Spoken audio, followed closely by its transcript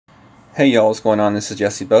Hey y'all, what's going on? This is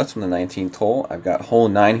Jesse Boats from the 19th hole. I've got hole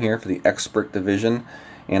 9 here for the expert division,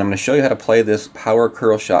 and I'm going to show you how to play this power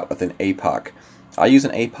curl shot with an Apoc. I use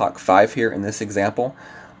an Apoc 5 here in this example,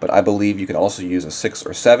 but I believe you could also use a 6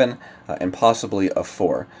 or 7 and possibly a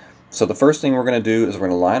 4. So the first thing we're going to do is we're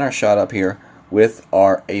going to line our shot up here with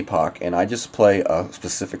our Apoc, and I just play a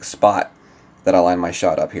specific spot that I line my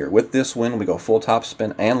shot up here. With this wind, we go full top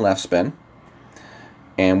spin and left spin.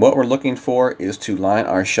 And what we're looking for is to line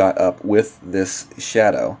our shot up with this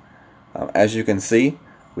shadow. As you can see,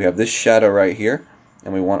 we have this shadow right here,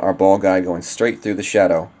 and we want our ball guide going straight through the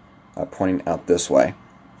shadow, pointing out this way.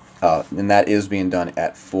 And that is being done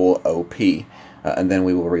at full OP, and then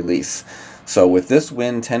we will release. So with this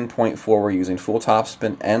wind 10.4, we're using full top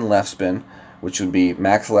spin and left spin, which would be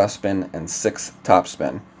max left spin and 6 top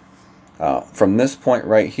spin. From this point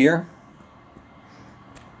right here,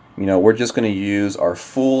 we're just going to use our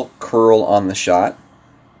full curl on the shot,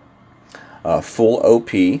 full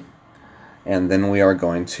OP, and then we are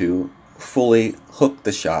going to fully hook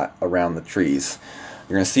the shot around the trees.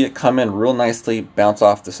 You're going to see it come in real nicely, bounce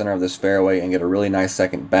off the center of this fairway, and get a really nice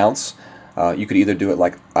second bounce. You could either do it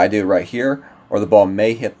like I do right here, or the ball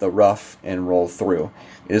may hit the rough and roll through.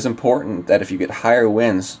 It is important that if you get higher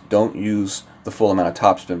winds, don't use the full amount of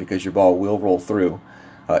topspin because your ball will roll through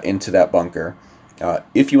into that bunker.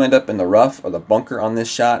 If you end up in the rough or the bunker on this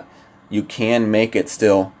shot, you can make it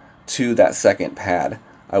still to that second pad.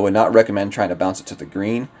 I would not recommend trying to bounce it to the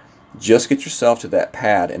green. Just get yourself to that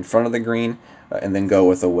pad in front of the green and then go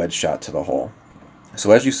with a wedge shot to the hole.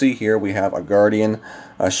 So as you see here, we have a Guardian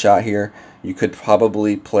shot here. You could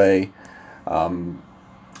probably play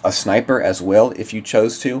a sniper as well if you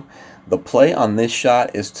chose to. The play on this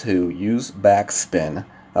shot is to use backspin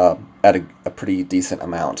at a pretty decent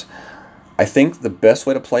amount. I think the best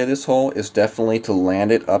way to play this hole is definitely to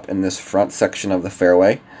land it up in this front section of the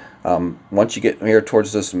fairway. Once you get here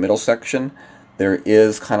towards this middle section, there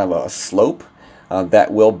is kind of a slope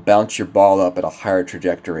that will bounce your ball up at a higher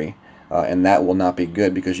trajectory, and that will not be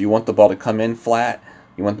good because you want the ball to come in flat,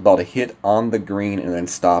 you want the ball to hit on the green and then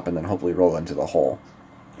stop and then hopefully roll into the hole.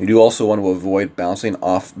 You do also want to avoid bouncing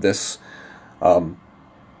off this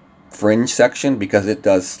fringe section because it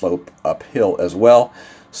does slope uphill as well.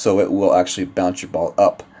 So it will actually bounce your ball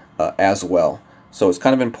up as well. So it's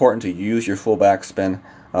kind of important to use your full backspin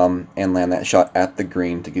and land that shot at the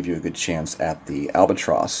green to give you a good chance at the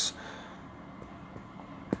albatross.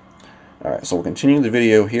 Alright, so we'll continue the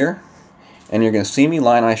video here. And you're going to see me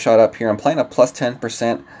line my shot up here. I'm playing a plus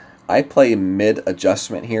 10%. I play mid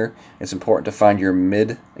adjustment here. It's important to find your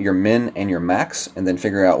min, and your max, and then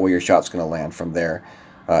figure out where your shot's going to land from there,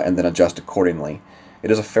 and then adjust accordingly. It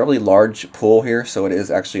is a fairly large pool here, so it is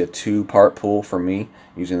actually a 2-part pool for me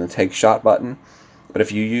using the take shot button. But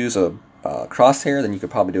if you use a crosshair, then you could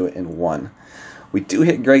probably do it in 1. We do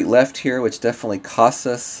hit great left here, which definitely costs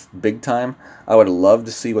us big time. I would love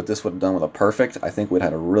to see what this would have done with a perfect. I think we'd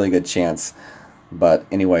had a really good chance. But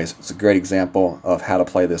anyways, it's a great example of how to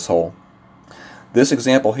play this hole. This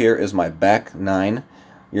example here is my back 9.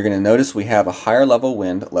 You're going to notice we have a higher level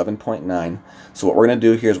wind, 11.9. So what we're going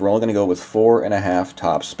to do here is we're only going to go with 4.5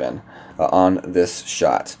 topspin on this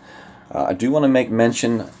shot. I do want to make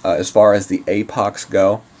mention as far as the Apocs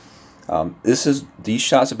go. These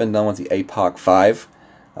shots have been done with the Apoc 5.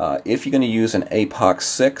 If you're going to use an Apoc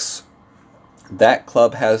 6, that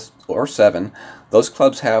club has, or 7, those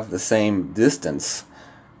clubs have the same distance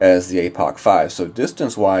as the Apoc 5. So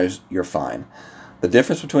distance-wise, you're fine. The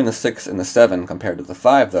difference between the 6 and the 7 compared to the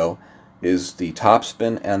 5, though, is the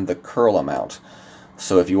topspin and the curl amount.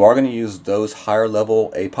 So if you are going to use those higher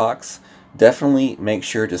level Apocs, definitely make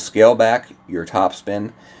sure to scale back your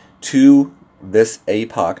topspin to this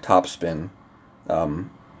Apoc topspin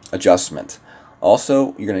adjustment.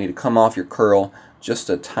 Also, you're going to need to come off your curl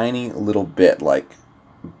just a tiny little bit, like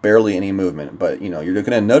barely any movement. But you're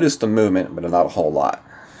going to notice the movement, but not a whole lot.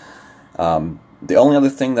 The only other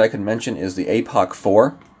thing that I could mention is the Apoc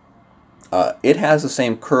 4. It has the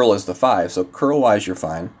same curl as the 5, so curl-wise you're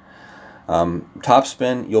fine.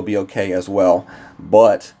 Topspin, you'll be okay as well,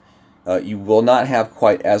 but you will not have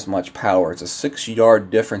quite as much power. It's a 6-yard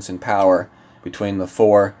difference in power between the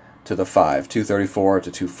 4 to the 5, 234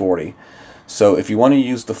 to 240. So if you want to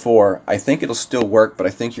use the 4, I think it'll still work, but I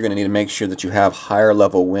think you're going to need to make sure that you have higher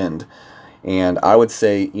level wind. And I would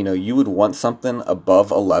say, you would want something above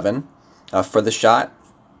 11 for the shot.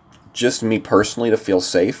 Just me personally to feel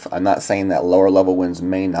safe. I'm not saying that lower level winds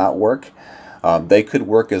may not work. They could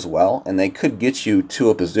work as well, and they could get you to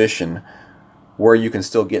a position where you can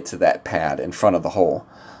still get to that pad in front of the hole.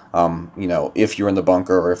 If you're in the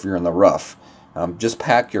bunker or if you're in the rough. Just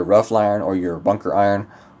pack your rough iron or your bunker iron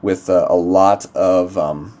with a lot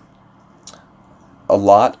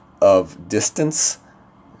of distance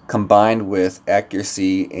combined with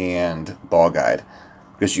accuracy and ball guide,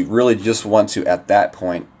 because you really just want to, at that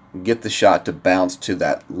point, get the shot to bounce to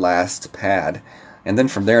that last pad, and then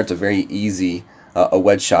from there it's a very easy a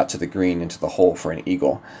wedge shot to the green into the hole for an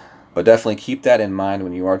eagle. But definitely keep that in mind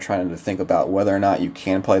when you are trying to think about whether or not you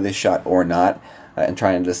can play this shot or not, and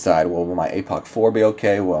trying to decide, well, will my Apoc 4 be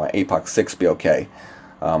okay? Will my Apoc 6 be okay?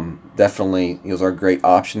 Definitely, those are great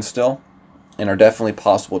options still, and are definitely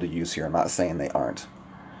possible to use here. I'm not saying they aren't.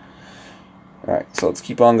 Alright, so let's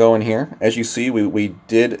keep on going here. As you see, we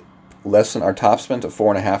did lessen our topspin to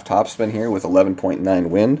 4.5 topspin here with 11.9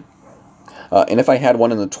 wind. And if I had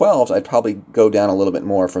one in the 12s, I'd probably go down a little bit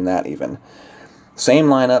more from that even. Same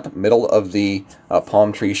lineup, middle of the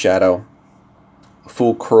palm tree shadow,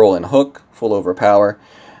 full curl and hook, full overpower.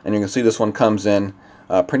 And you can see this one comes in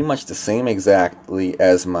pretty much the same exactly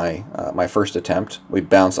as my first attempt. We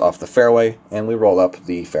bounce off the fairway and we roll up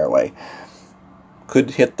the fairway.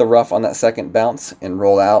 Could hit the rough on that second bounce and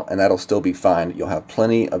roll out, and that'll still be fine. You'll have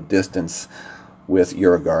plenty of distance with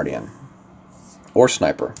your Guardian or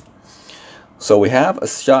Sniper. So we have a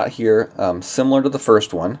shot here similar to the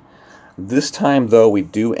first one. This time, though, we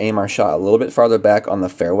do aim our shot a little bit farther back on the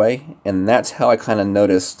fairway, and that's how I kind of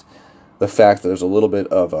noticed the fact that there's a little bit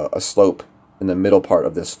of a slope in the middle part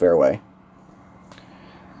of this fairway.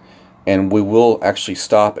 And we will actually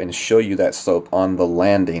stop and show you that slope on the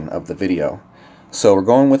landing of the video. So we're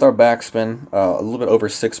going with our backspin, a little bit over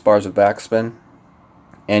 6 bars of backspin.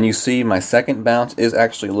 And you see my second bounce is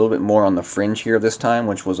actually a little bit more on the fringe here this time,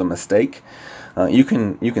 which was a mistake. You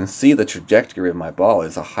can see the trajectory of my ball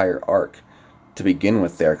is a higher arc to begin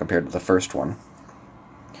with there compared to the first one.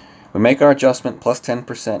 We make our adjustment plus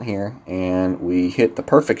 10% here, and we hit the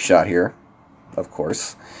perfect shot here, of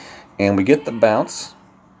course. And we get the bounce.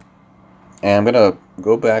 And I'm going to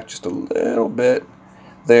go back just a little bit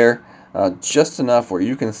there. Just enough where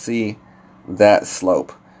you can see that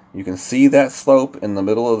slope. You can see that slope in the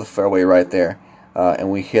middle of the fairway right there,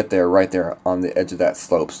 and we hit there right there on the edge of that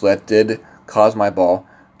slope. So that did cause my ball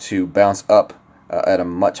to bounce up at a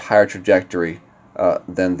much higher trajectory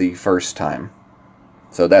than the first time.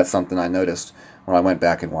 So that's something I noticed when I went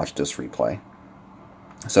back and watched this replay.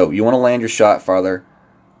 So you want to land your shot farther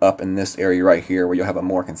up in this area right here where you'll have a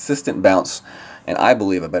more consistent bounce, and I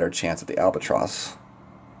believe a better chance at the albatross.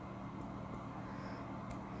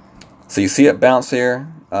 So you see it bounce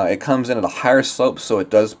here. It comes in at a higher slope, so it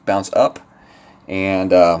does bounce up.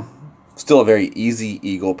 And still a very easy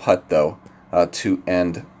eagle putt, though, to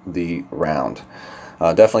end the round.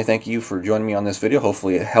 Definitely thank you for joining me on this video.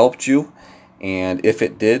 Hopefully it helped you. And if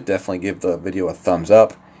it did, definitely give the video a thumbs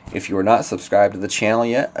up. If you are not subscribed to the channel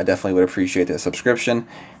yet, I definitely would appreciate that subscription.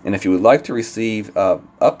 And if you would like to receive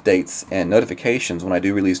updates and notifications when I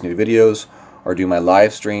do release new videos or do my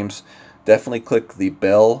live streams, definitely click the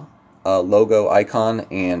bell logo icon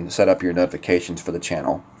and set up your notifications for the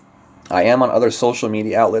channel. I am on other social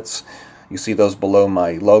media outlets. You see those below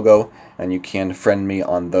my logo, and you can friend me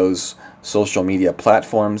on those social media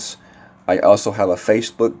platforms. I also have a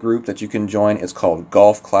Facebook group that you can join. It's called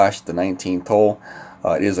Golf Clash the 19th Hole.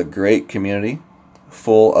 It is a great community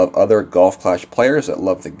full of other Golf Clash players that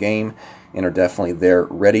love the game and are definitely there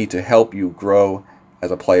ready to help you grow as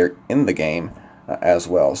a player in the game as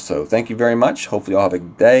well. So thank you very much. Hopefully you all have a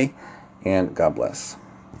good day, and God bless.